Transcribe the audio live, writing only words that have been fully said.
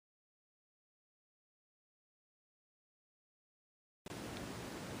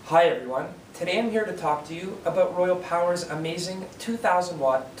Hi everyone, today I'm here to talk to you about Royal Power's amazing 2000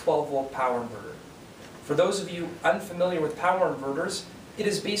 watt 12 volt power inverter. For those of you unfamiliar with power inverters, it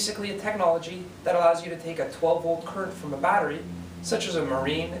is basically a technology that allows you to take a 12 volt current from a battery, such as a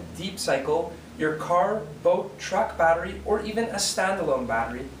marine, deep cycle, your car, boat, truck battery, or even a standalone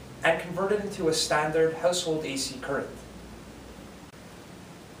battery, and convert it into a standard household AC current.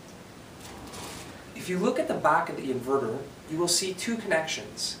 If you look at the back of the inverter, you will see two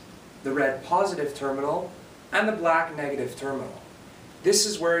connections, the red positive terminal and the black negative terminal. This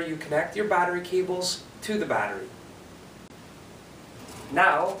is where you connect your battery cables to the battery.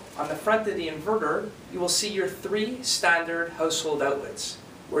 Now, on the front of the inverter, you will see your three standard household outlets,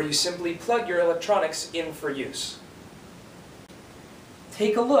 where you simply plug your electronics in for use.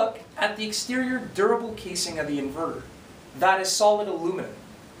 Take a look at the exterior durable casing of the inverter. That is solid aluminum.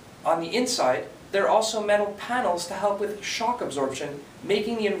 On the inside, there are also metal panels to help with shock absorption,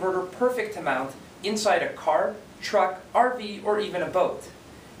 making the inverter perfect to mount inside a car, truck, RV, or even a boat.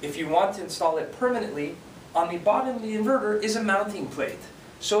 If you want to install it permanently, on the bottom of the inverter is a mounting plate,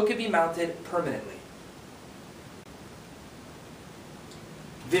 so it can be mounted permanently.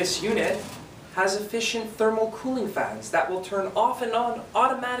 This unit has efficient thermal cooling fans that will turn off and on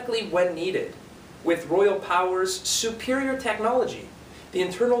automatically when needed. With Royal Power's superior technology, the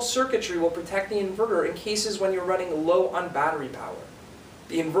internal circuitry will protect the inverter in cases when you're running low on battery power.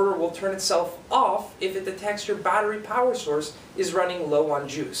 The inverter will turn itself off if it detects your battery power source is running low on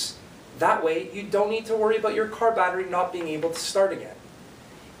juice. That way, you don't need to worry about your car battery not being able to start again.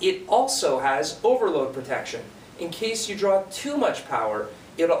 It also has overload protection. In case you draw too much power,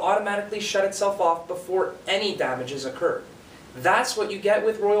 it'll automatically shut itself off before any damages occur. That's what you get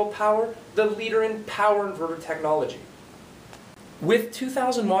with Royal Power, the leader in power inverter technology. With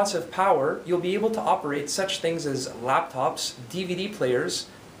 2000 watts of power, you'll be able to operate such things as laptops, DVD players,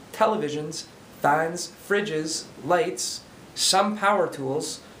 televisions, fans, fridges, lights, some power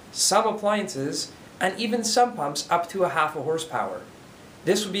tools, some appliances, and even some pumps up to a half a horsepower.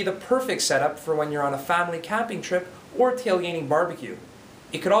 This would be the perfect setup for when you're on a family camping trip or tailgating barbecue.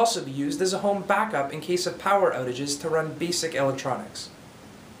 It could also be used as a home backup in case of power outages to run basic electronics.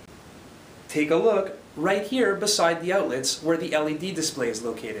 Take a look right here beside the outlets where the LED display is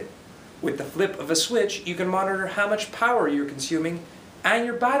located. With the flip of a switch, you can monitor how much power you're consuming, and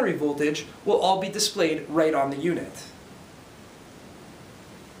your battery voltage will all be displayed right on the unit.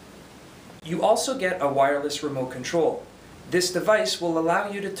 You also get a wireless remote control. This device will allow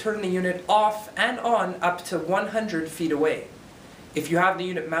you to turn the unit off and on up to 100 feet away. If you have the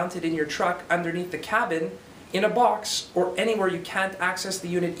unit mounted in your truck underneath the cabin, in a box, or anywhere you can't access the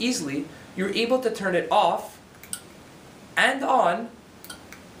unit easily, you're able to turn it off and on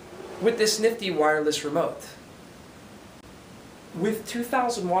with this nifty wireless remote. With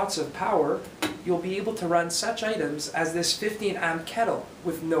 2000 watts of power, you'll be able to run such items as this 15 amp kettle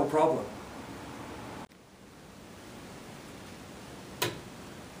with no problem.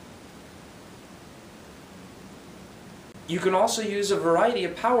 You can also use a variety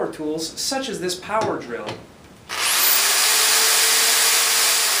of power tools such as this power drill.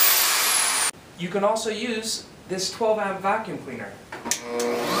 You can also use this 12 amp vacuum cleaner.